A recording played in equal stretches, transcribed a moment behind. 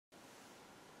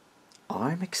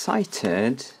I'm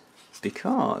excited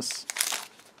because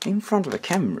in front of the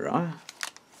camera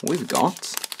we've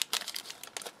got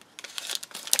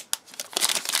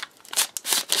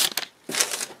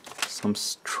some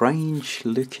strange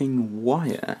looking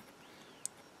wire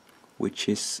which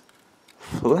is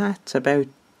flat, about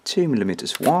 2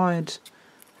 millimeters wide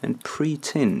and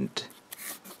pre-tinned.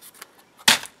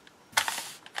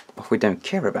 But we don't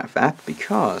care about that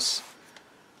because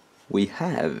we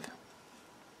have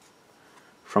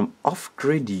from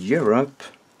Off-Grid Europe,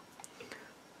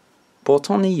 bought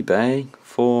on eBay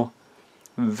for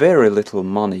very little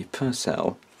money per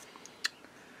cell,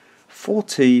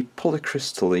 40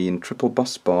 polycrystalline triple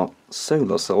busbar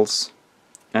solar cells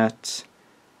at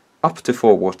up to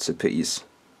 4 watts apiece.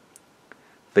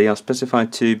 They are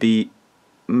specified to be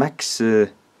missing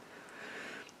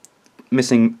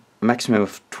maximum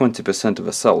of 20% of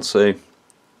a cell, so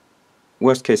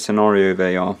worst case scenario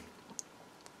they are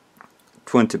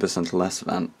 20% less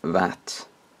than that.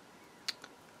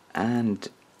 And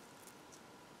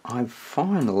I've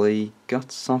finally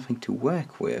got something to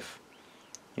work with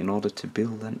in order to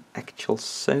build an actual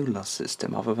solar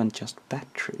system other than just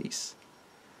batteries.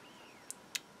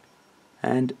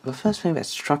 And the first thing that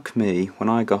struck me when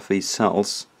I got these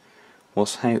cells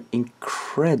was how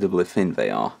incredibly thin they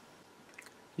are.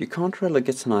 You can't really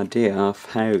get an idea of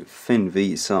how thin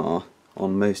these are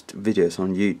on most videos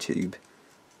on YouTube,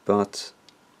 but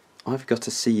I've got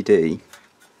a CD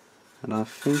and I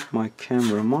think my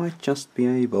camera might just be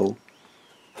able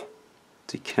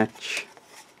to catch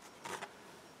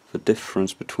the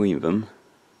difference between them.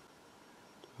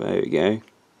 There we go.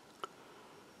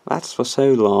 That's the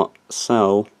solar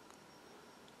cell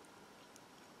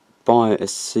beside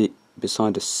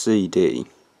a CD.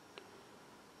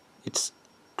 It's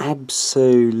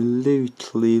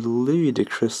absolutely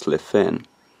ludicrously thin.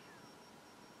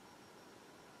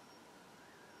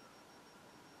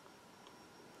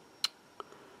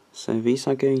 So these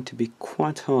are going to be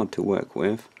quite hard to work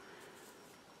with,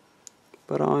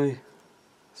 but I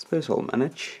suppose I'll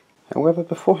manage. However,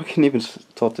 before I can even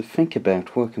start to think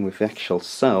about working with actual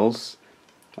cells,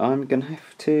 I'm gonna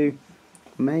have to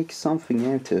make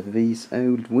something out of these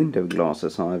old window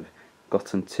glasses I've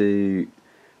gotten to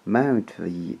mount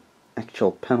the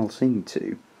actual panels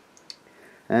into.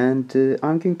 And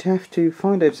I'm going to have to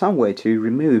find out some way to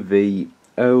remove the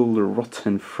old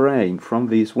rotten frame from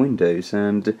these windows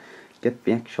and get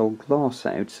the actual glass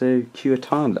out, so cue a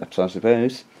time lapse I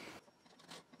suppose.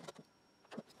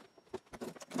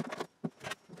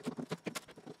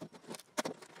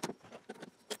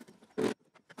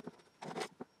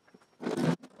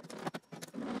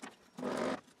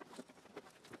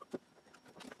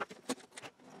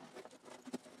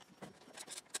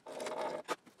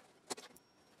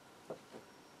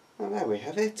 Well, there we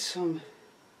have it, some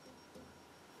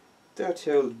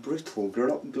dirty old brittle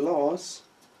glass,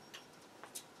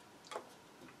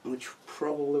 which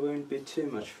probably won't be too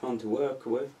much fun to work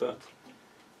with, but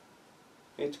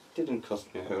it didn't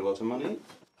cost me a whole lot of money.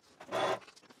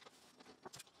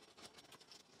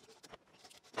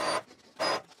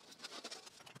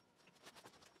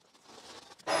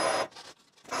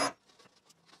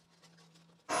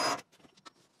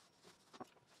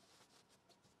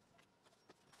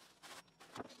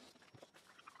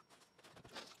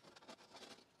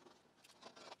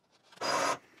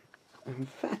 And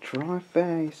that right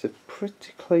there is a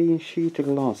pretty clean sheet of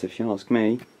glass if you ask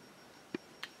me.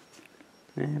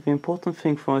 The important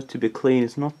thing for it to be clean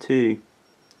is not to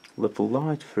let the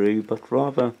light through, but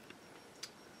rather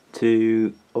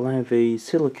to allow the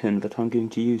silicone that I'm going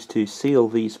to use to seal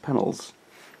these panels,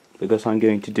 because I'm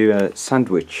going to do a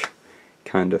sandwich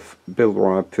kind of build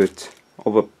where I put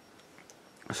all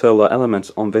the solar elements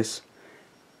on this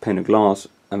pane of glass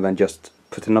and then just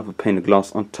put another pane of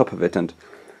glass on top of it and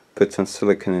put some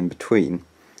silicone in between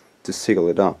to seal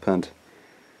it up, and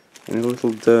any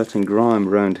little dirt and grime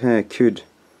around here could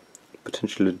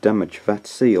potentially damage that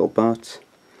seal, but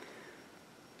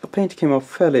the paint came off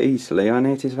fairly easily. I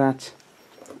noticed that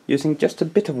using just a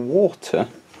bit of water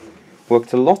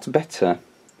worked a lot better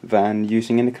than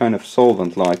using any kind of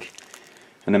solvent like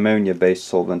an ammonia based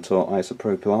solvent or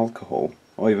isopropyl alcohol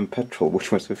or even petrol,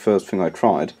 which was the first thing I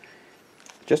tried.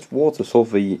 Just water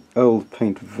solved the old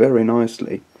paint very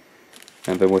nicely,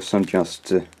 and there was some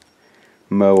just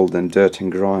mould and dirt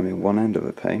and grime in one end of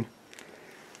the pane.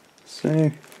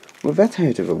 So with that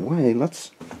out of the way, let's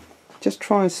just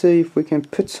try and see if we can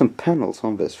put some panels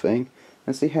on this thing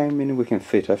and see how many we can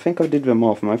fit. I think I did them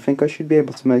off, and I think I should be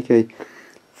able to make a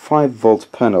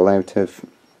 5-volt panel out of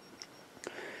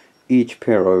each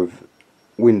pair of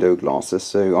window glasses.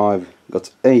 So I've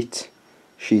got 8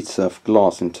 sheets of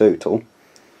glass in total,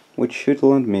 which should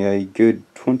lend me a good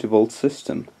 20-volt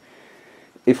system,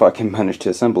 if I can manage to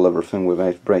assemble everything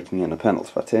without breaking any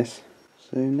panels, that is.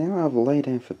 So now I've laid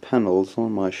out the panels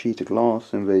on my sheet of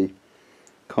glass in the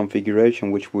configuration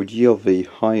which would yield the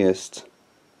highest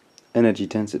energy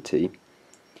density.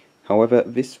 However,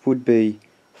 this would be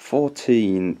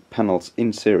 14 panels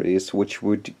in series, which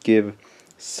would give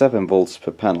 7 volts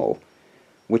per panel,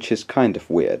 which is kind of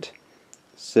weird.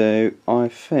 So I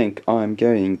think I'm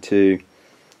going to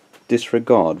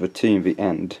disregard the 2 in the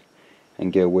end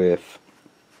and go with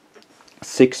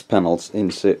 12 panels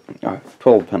in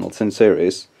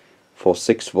series for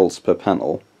 6 volts per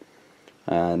panel,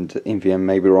 and in the end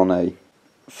maybe run a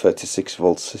 36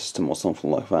 volt system or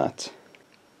something like that.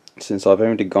 Since I've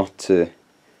only got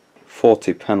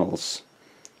 40 panels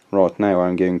right now,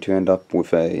 I'm going to end up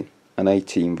with an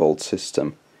 18 volt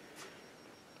system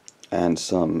and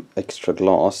some extra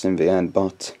glass in the end,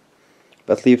 but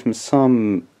that leaves me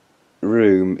some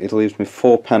room. It leaves me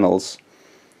 4 panels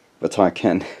that I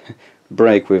can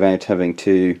break without having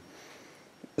to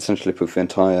essentially put the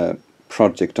entire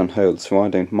project on hold, so I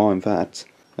don't mind that.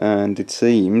 And it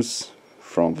seems,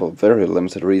 from the very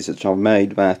limited research I've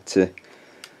made, that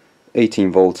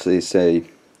 18 volts is a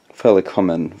fairly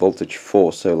common voltage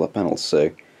for solar panels,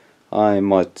 so I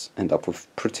might end up with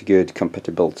pretty good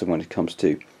compatibility when it comes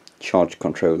to charge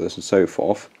controllers and so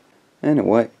forth.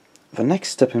 Anyway, the next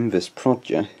step in this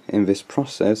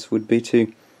process would be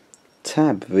to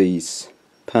tab these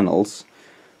panels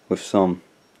with some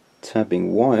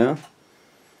tabbing wire,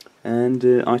 and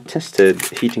I tested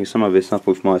heating some of this up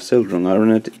with my soldering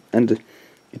iron, and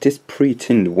it is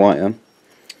pre-tinned wire,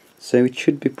 so it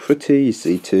should be pretty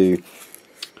easy to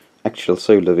actually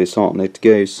solder this on. It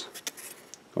goes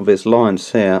on these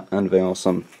lines here, and there are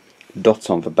some dots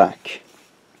on the back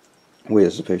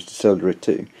we're supposed to solder it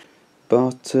to,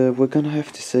 but we're gonna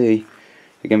have to see.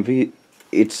 Again,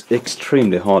 it's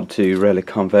extremely hard to really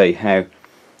convey how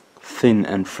thin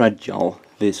and fragile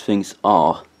these things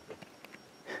are.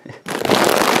 You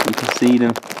can see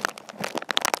them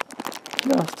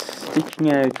just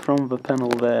sticking out from the panel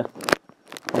there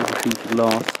of the sheet of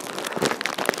glass.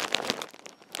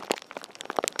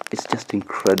 It's just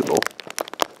incredible.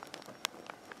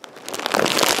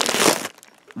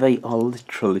 They are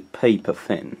literally paper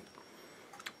thin.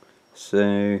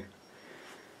 So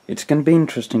it's going to be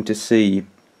interesting to see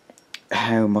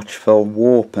how much they'll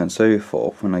warp and so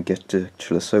forth when I get to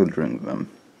actually soldering them.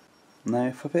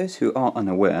 Now, for those who are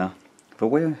unaware, the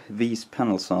way these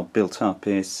panels are built up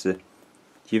is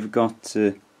you've got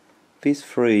these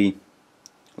 3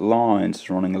 lines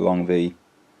running along the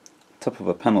top of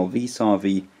a panel. These are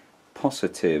the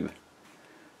positive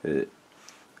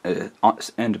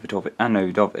end of it, of the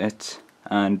anode of it,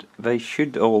 and they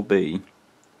should all be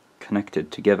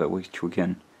connected together, which we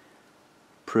can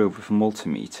prove with a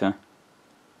multimeter.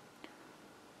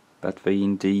 But they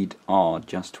indeed are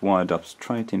just wired up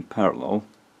straight in parallel,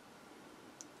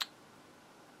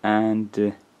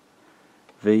 and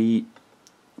the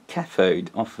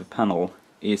cathode of the panel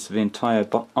is the entire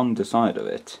underside of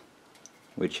it,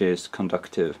 which is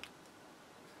conductive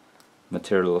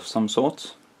material of some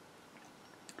sort,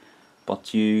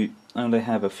 but you only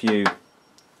have a few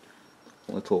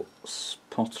little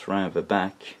spots around the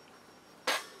back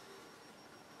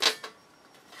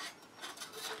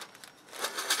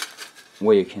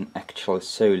where you can actually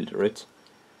solder it.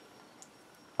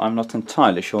 I'm not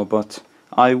entirely sure, but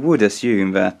I would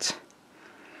assume that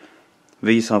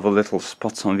these are the little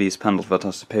spots on these panels that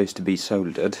are supposed to be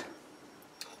soldered.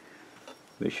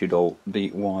 They should all be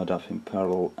wired up in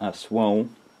parallel as well,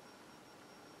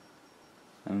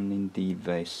 and indeed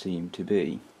they seem to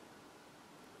be.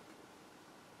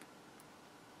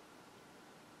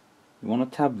 You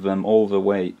want to tab them all the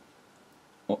way,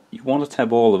 you want to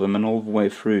tab all of them and all the way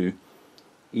through,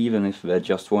 even if they're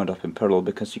just wired up in parallel,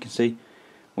 because you can see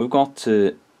we've got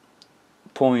 0.13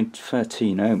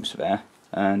 ohms there,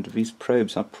 and these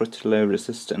probes are pretty low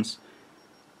resistance.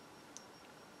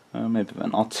 Maybe they're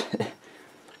not.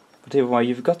 But either way,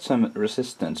 you've got some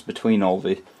resistance between all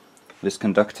this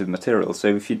conductive material, so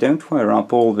if you don't wire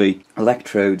up all the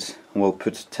electrodes, we'll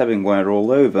put tabbing wire all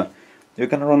over, you're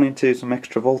going to run into some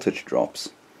extra voltage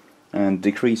drops and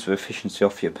decrease the efficiency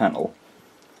of your panel.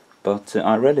 But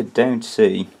I really don't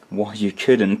see why you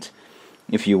couldn't,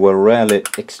 if you were really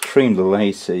extremely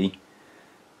lazy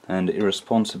and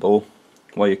irresponsible,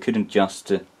 why you couldn't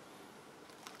just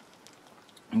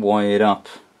wire it up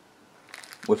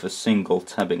with a single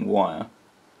tabbing wire,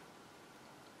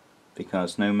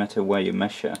 because no matter where you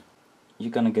measure,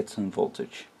 you're gonna get some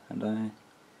voltage, and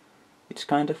it's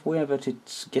kind of weird that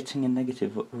it's getting a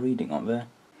negative reading on there.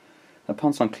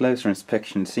 Upon some closer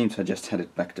inspection, it seems I just had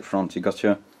it back to front. You got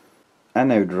your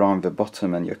anode around the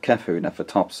bottom and your cathode at the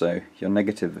top, so your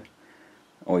negative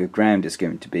or your ground is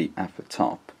going to be at the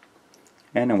top.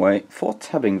 Anyway, for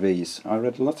tabbing these, I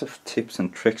read a lot of tips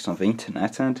and tricks on the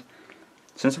internet, and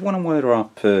since I want to wire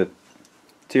up 2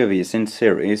 of these in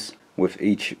series with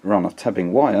each run of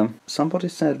tabbing wire, somebody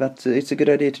said that it's a good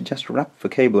idea to just wrap the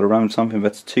cable around something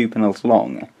that's 2 panels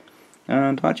long.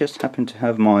 And I just happen to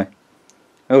have my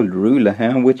old ruler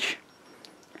here, which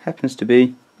happens to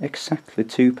be exactly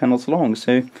 2 panels long,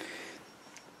 so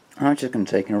I'm just going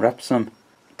to take and wrap some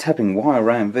tabbing wire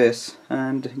around this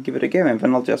and give it a go, and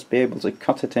then I'll just be able to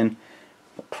cut it in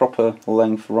a proper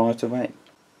length right away.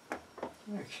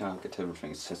 Okay, I'll get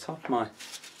everything set up. My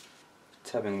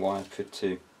tabbing wire put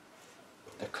to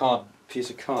a piece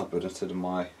of cardboard instead of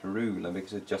my ruler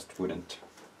because it just wouldn't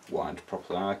wind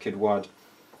properly. I could wind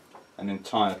an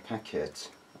entire packet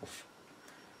of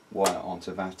wire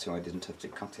onto that so I didn't have to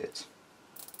cut it.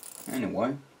 Anyway,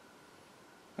 I'm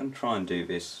going to try and do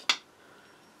this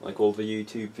like all the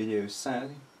YouTube videos say.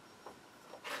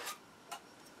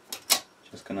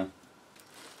 Just gonna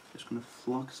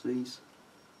flux these.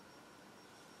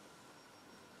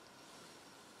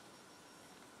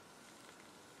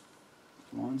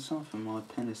 Lines off, and my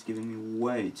pen is giving me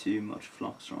way too much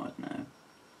flux right now.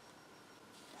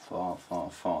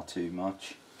 Far too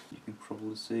much. You can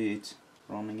probably see it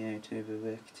running out over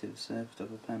the active surface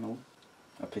of the panel.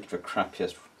 I picked the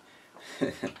crappiest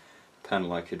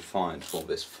panel I could find for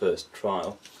this first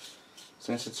trial,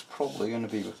 since it's probably going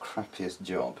to be the crappiest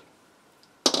job.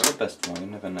 Or the best one, you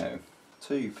never know.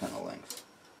 2 panel length.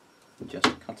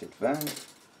 Just cut it there.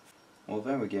 Well,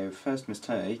 there we go. First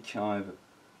mistake, I've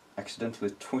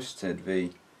accidentally twisted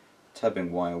the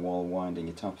tabbing wire while winding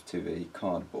it up to the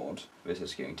cardboard. This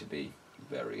is going to be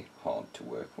very hard to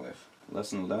work with.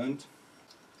 Lesson learned.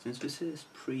 Since this is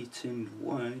pre-tinned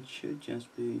wire, it should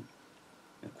just be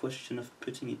a question of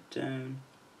putting it down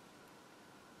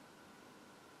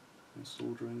and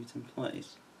soldering it in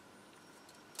place.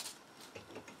 I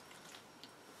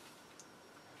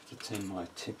have to tin my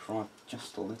tip right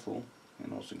just a little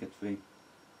and also get the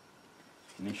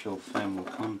initial thermal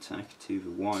contact to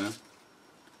the wire.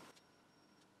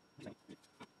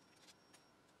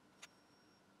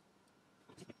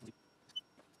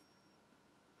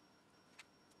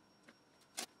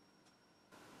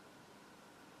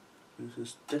 This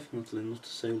is definitely not a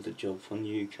solder job for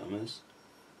newcomers.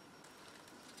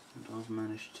 And I've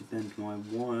managed to bend my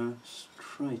wire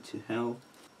straight to hell.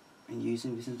 And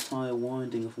using this entire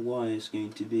winding of wire is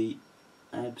going to be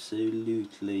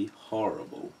absolutely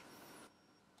horrible.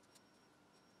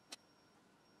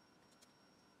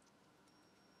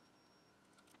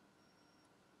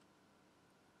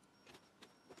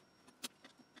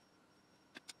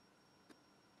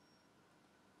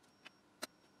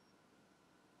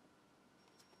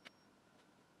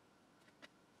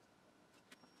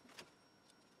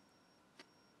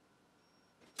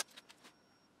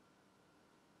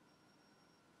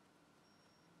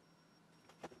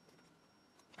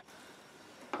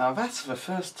 Now that's the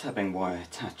first tabbing wire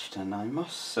attached, and I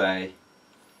must say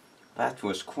that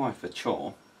was quite the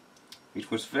chore.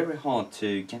 It was very hard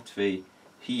to get the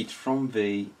heat from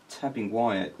the tabbing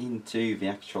wire into the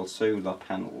actual solar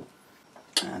panel,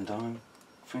 and I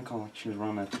think I'll actually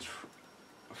run at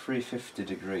 350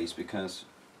 degrees because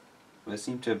they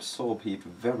seem to absorb heat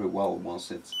very well once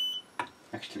it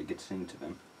actually gets into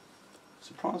them.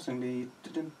 Surprisingly, it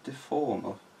didn't deform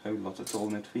a whole lot at all,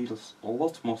 and it feels a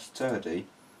lot more sturdy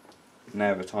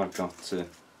now that I've got the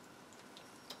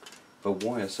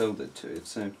wire soldered to it,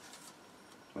 so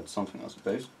that's something I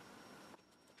suppose.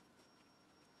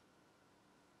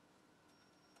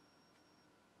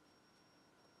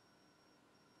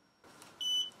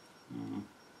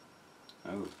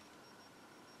 Oh,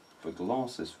 the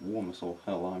glass is warm as all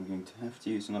hell. I'm going to have to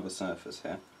use another surface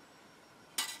here,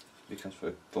 because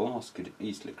the glass could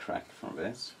easily crack from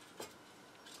this.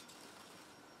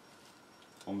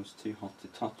 Almost too hot to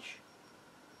touch.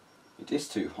 It is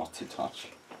too hot to touch.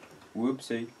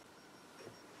 Whoopsie.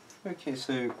 Okay,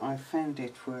 so I found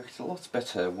it worked a lot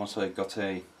better once I got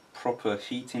a proper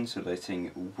heat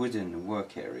insulating wooden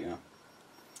work area.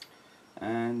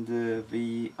 And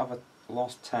the other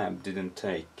last tab didn't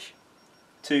take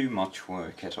too much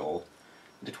work at all.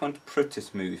 It went pretty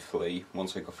smoothly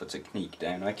once I got the technique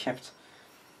down. I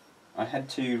had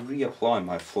to reapply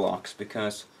my flux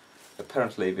because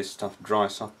apparently this stuff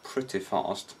dries up pretty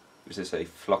fast. This is a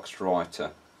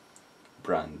Fluxwriter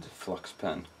brand flux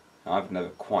pen. I've never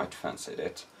quite fancied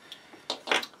it.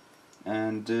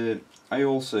 And I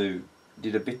also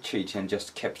did a bit cheaty and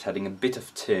just kept adding a bit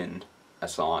of tin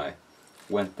as I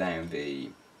went down the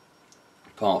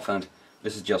path, and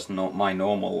this is just not my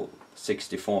normal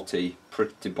 60-40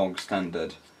 pretty bog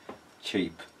standard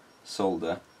cheap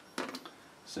solder.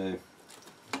 So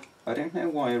I don't know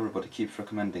why everybody keeps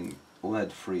recommending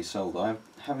lead-free solder. I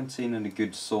haven't seen any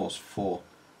good source for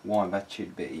why that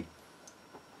should be.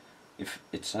 If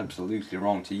it's absolutely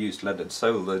wrong to use leaded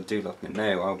solder, do let me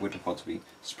know. I wouldn't want to be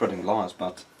spreading lies,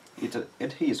 but it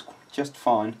adheres just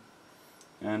fine,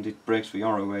 and it breaks the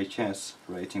ROHS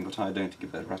rating, but I don't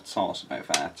give a rat's ass about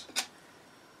that.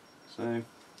 So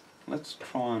let's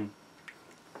try and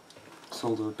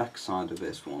solder the back side of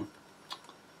this one.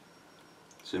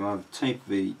 So I've taped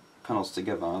the panels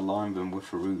together, I line them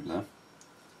with a ruler,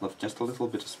 left just a little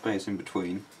bit of space in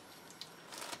between,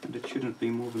 and it shouldn't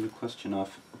be more than a question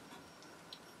of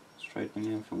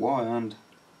straightening out the wire and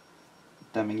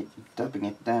dabbing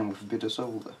it down with a bit of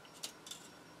solder.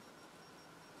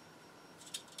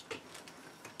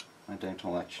 I don't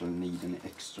actually need any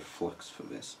extra flux for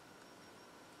this.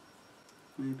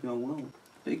 Maybe I will.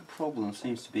 Big problem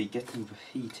seems to be getting the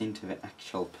heat into the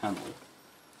actual panel,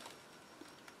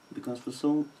 because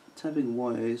the tapping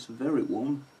wire is very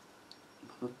warm,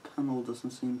 but the panel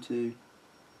doesn't seem to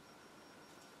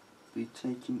be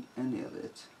taking any of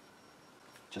it.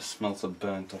 Just smells of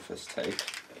burnt office tape.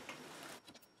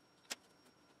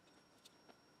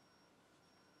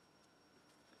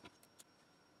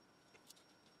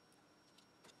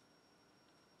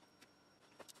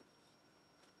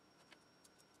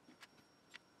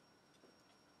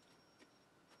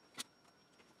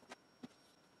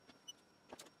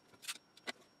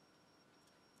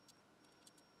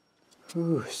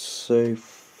 Ooh, so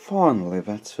finally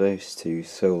that's those two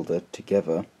soldered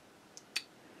together.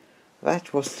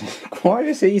 That was quite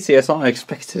as easy as I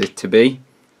expected it to be.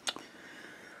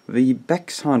 The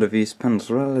backside of these panels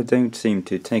really don't seem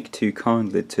to take too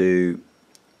kindly to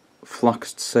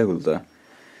fluxed solder.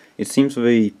 It seems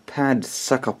the pads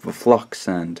suck up the flux,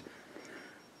 and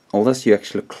unless you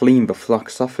actually clean the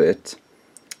flux off it,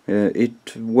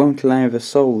 it won't allow the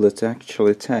solder to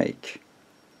actually take.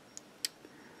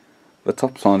 The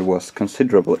top side was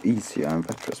considerably easier in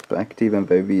that respect, even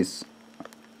though these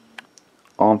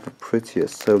aren't the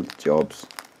prettiest solder jobs.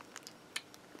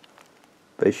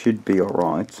 They should be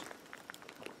alright.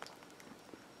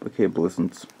 The cable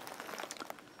isn't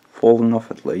falling off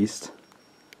at least.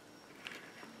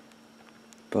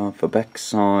 But the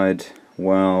backside,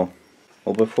 well,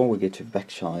 before we get to the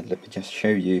backside, let me just show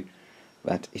you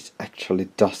that it actually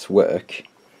does work.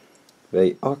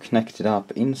 They are connected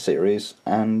up in series,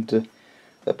 and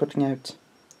they're putting out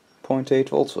 0.8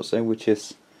 volts or so, which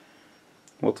is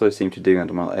what they seem to do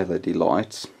under my LED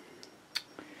lights.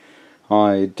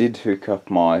 I did hook up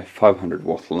my 500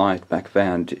 watt light back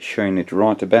there and shone it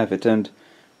right above it, and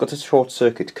got a short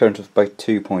circuit current of about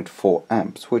 2.4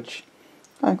 amps, which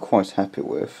I'm quite happy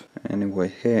with. Anyway,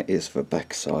 here is the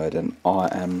backside, and I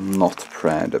am not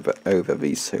proud over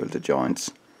these solder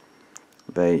joints.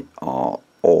 They are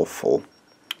awful.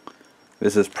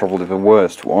 This is probably the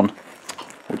worst one,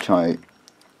 which I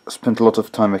spent a lot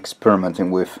of time experimenting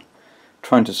with,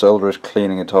 trying to solder it,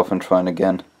 cleaning it off and trying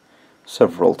again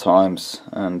several times,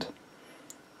 and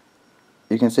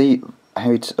you can see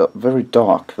how it's very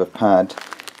dark, the pad.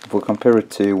 If we compare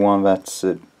it to one that's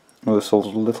sort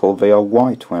of little, they are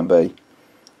white when they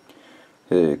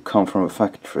come from a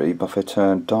factory, but they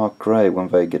turn dark grey when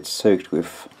they get soaked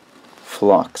with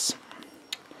flux.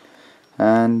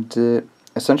 And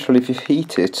essentially, if you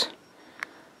heat it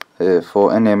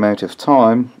for any amount of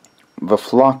time, the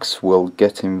flux will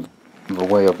get in the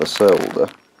way of the solder.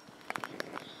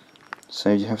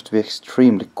 So you have to be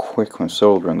extremely quick when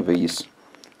soldering these,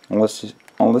 unless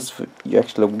you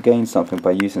actually gain something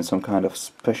by using some kind of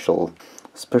special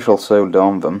solder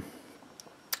on them.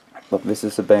 But this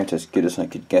is about as good as I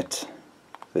could get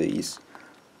these.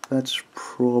 That's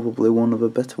probably one of the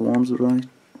better ones right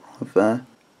there.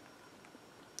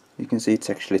 You can see it's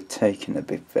actually taken a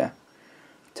bit there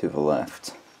to the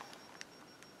left.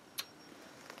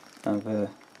 And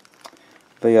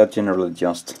they are generally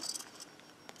just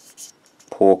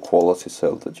poor quality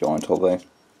solder joint, although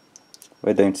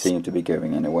they don't seem to be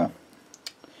going anywhere.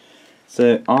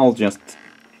 So I'll just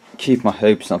keep my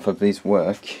hopes up that these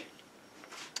work,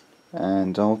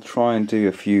 and I'll try and do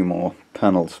a few more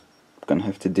panels. I'm gonna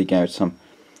have to dig out some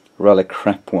really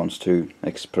crap ones to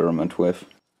experiment with.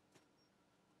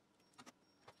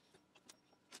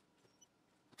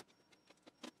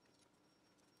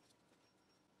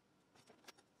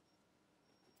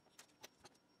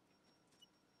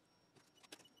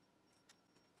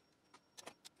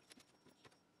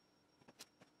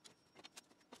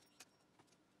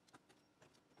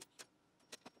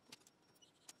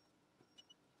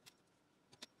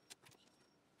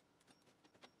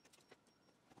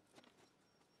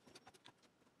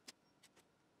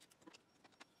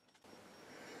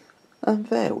 And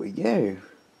there we go.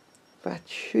 That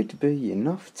should be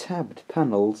enough tabbed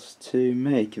panels to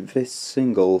make this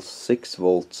single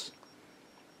 6V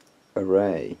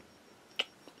array.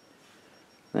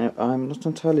 Now, I'm not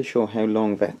entirely sure how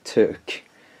long that took,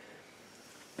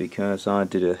 because I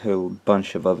did a whole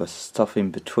bunch of other stuff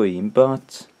in between,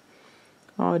 but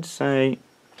I'd say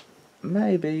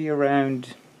maybe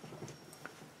around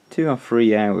 2 or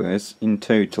 3 hours in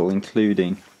total,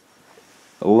 including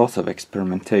a lot of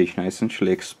experimentation. I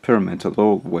essentially experimented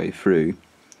all the way through,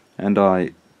 and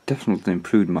I definitely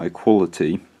improved my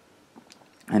quality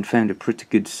and found a pretty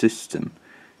good system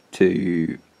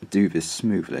to do this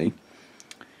smoothly.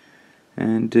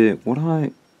 And what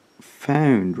I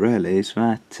found really is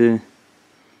that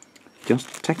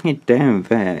just taking it down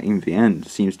there in the end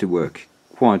seems to work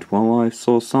quite well. I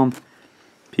saw some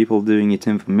people doing it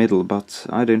in the middle, but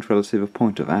I don't really see the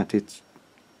point of that. It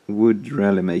would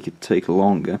really make it take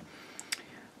longer.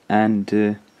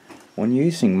 And when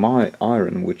using my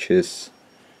iron, which is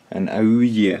an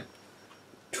Aoya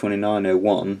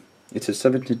 2901, it's a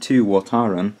 72W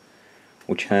iron,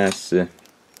 which has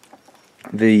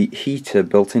the heater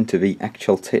built into the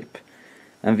actual tip.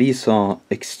 And these are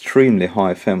extremely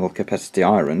high thermal capacity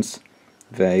irons.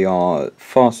 They are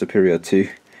far superior to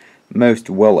most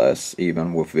Wellers,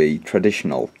 even with the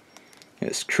traditional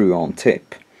screw-on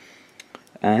tip.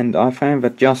 And I found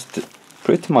that just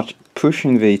pretty much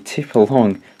pushing the tip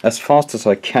along as fast as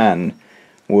I can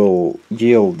will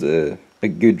yield a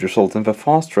good result. And the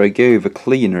faster I go, the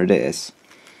cleaner it is.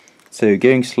 So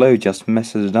going slow just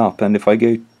messes it up, and if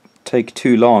I take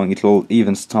too long, it'll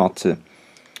even start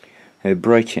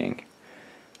breaking.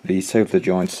 The solder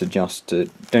joints just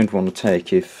don't want to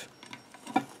take if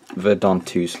they're done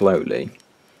too slowly.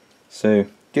 So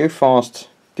go fast,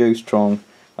 go strong.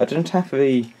 I didn't have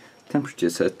the temperature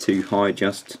set too high,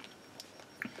 just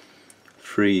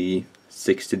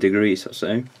 360 degrees or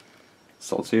so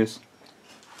Celsius,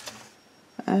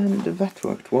 and that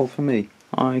worked well for me.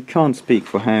 I can't speak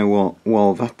for how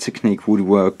well that technique would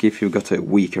work if you got a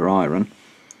weaker iron.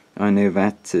 I know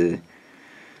that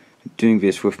doing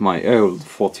this with my old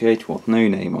 48W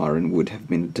no-name iron would have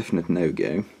been a definite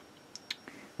no-go.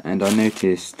 And I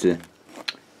noticed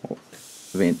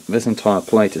this entire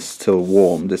plate is still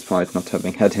warm despite not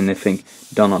having had anything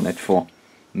done on it for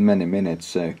many minutes,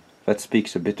 so that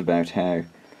speaks a bit about how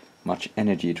much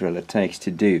energy it really takes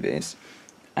to do this.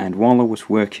 And while I was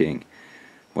working,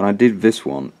 when I did this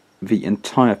one, the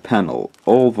entire panel,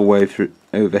 all the way through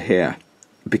over here,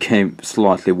 became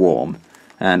slightly warm,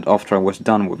 and after I was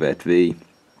done with it, the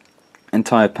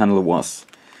entire panel was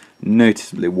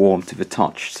noticeably warm to the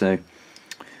touch. So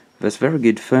there's very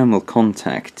good thermal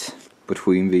contact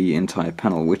between the entire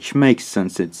panel, which makes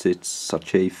sense. It's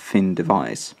such a thin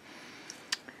device.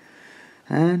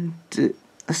 And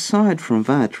aside from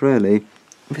that, really,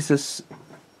 this is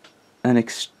an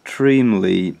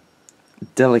extremely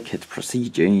delicate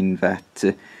procedure in that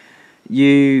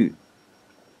you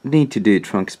need to do it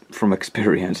from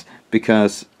experience,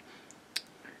 because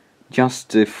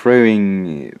just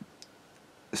throwing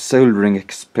soldering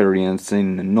experience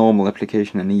in normal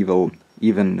application and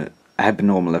even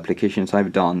abnormal applications,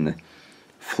 I've done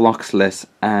fluxless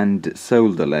and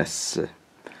solderless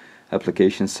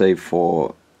applications, save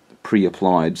for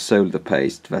pre-applied solder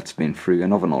paste that's been through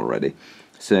an oven already.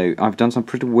 So I've done some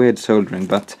pretty weird soldering,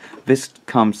 but this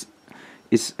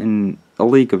is in a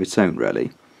league of its own,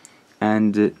 really.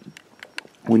 And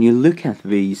when you look at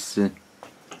these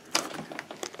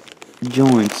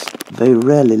joints, they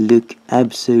really look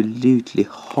absolutely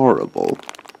horrible.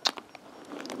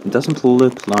 It doesn't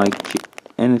look like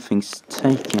anything's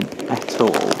taken at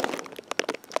all.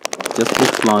 It just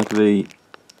looks like the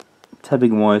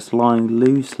tabbing wire is lying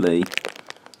loosely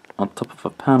on top of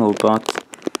a panel, but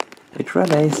it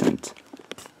really isn't.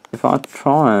 If I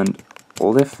try and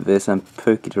lift this and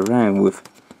poke it around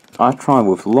I try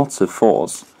with lots of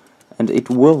force, and it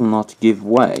will not give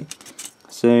way.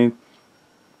 So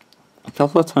a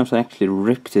couple of times I actually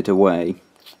ripped it away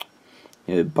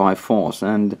by force,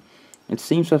 and it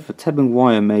seems that the tabbing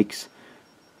wire makes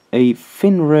a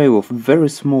thin row of very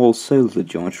small solder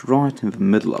joints right in the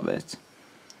middle of it.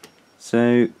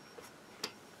 So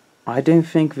I don't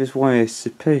think this wire is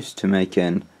supposed to make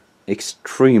an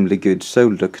extremely good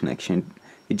solder connection.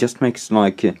 It just makes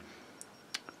like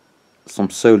some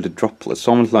solder droplets,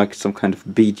 almost like some kind of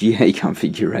BGA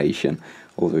configuration,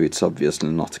 although it's obviously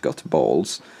not got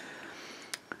balls.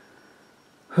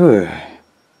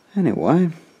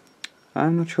 Anyway,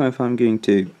 I'm not sure if I'm going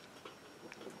to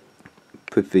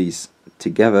put these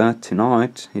together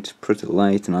tonight. It's pretty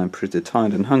late and I'm pretty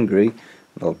tired and hungry.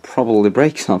 I'll probably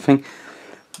break something,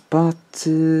 but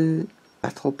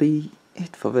that'll be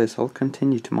it for this. I'll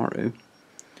continue tomorrow.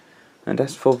 And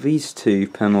as for these two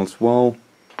panels, well,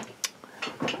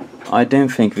 I don't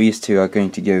think these two are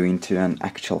going to go into an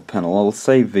actual panel. I'll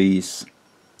save these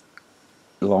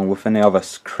along with any other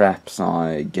scraps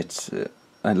I get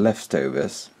and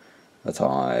leftovers that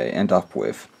I end up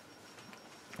with.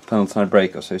 Panel side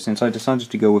breaker. So since I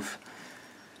decided to go with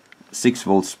 6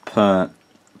 volts per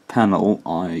panel,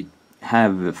 I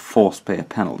have 4 spare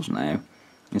panels now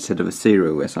instead of a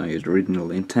 0 as I had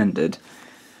originally intended.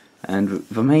 And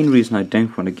the main reason I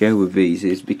don't want to go with these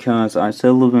is because I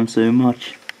sell them so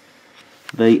much.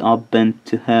 They are bent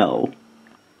to hell.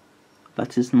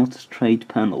 That is not a straight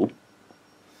panel.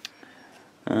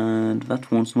 And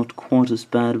that one's not quite as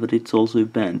bad, but it's also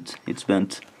bent. It's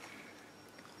bent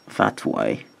that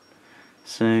way.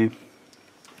 So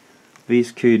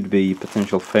these could be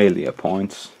potential failure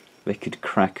points. They could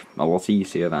crack a lot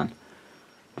easier than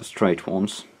the straight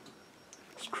ones.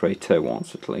 Straighter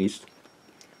ones at least.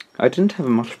 I didn't have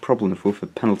much problem with the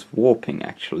panels warping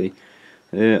actually.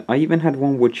 I even had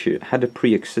one which had a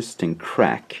pre-existing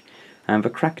crack, and the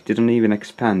crack didn't even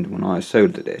expand when I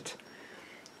soldered it.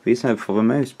 These have for the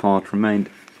most part remained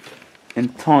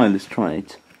entirely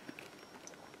straight.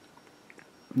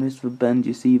 Most of the bend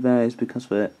you see there is because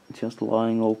they're just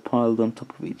lying all piled on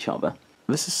top of each other.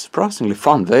 This is surprisingly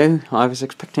fun though. I was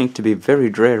expecting it to be very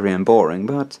dreary and boring,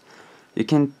 but you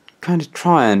can kind of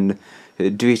try and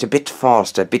do it a bit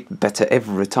faster, a bit better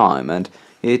every time, and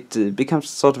it becomes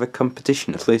sort of a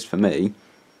competition, at least for me.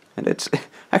 And it's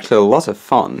actually a lot of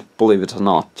fun, believe it or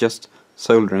not, just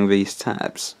soldering these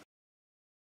tabs.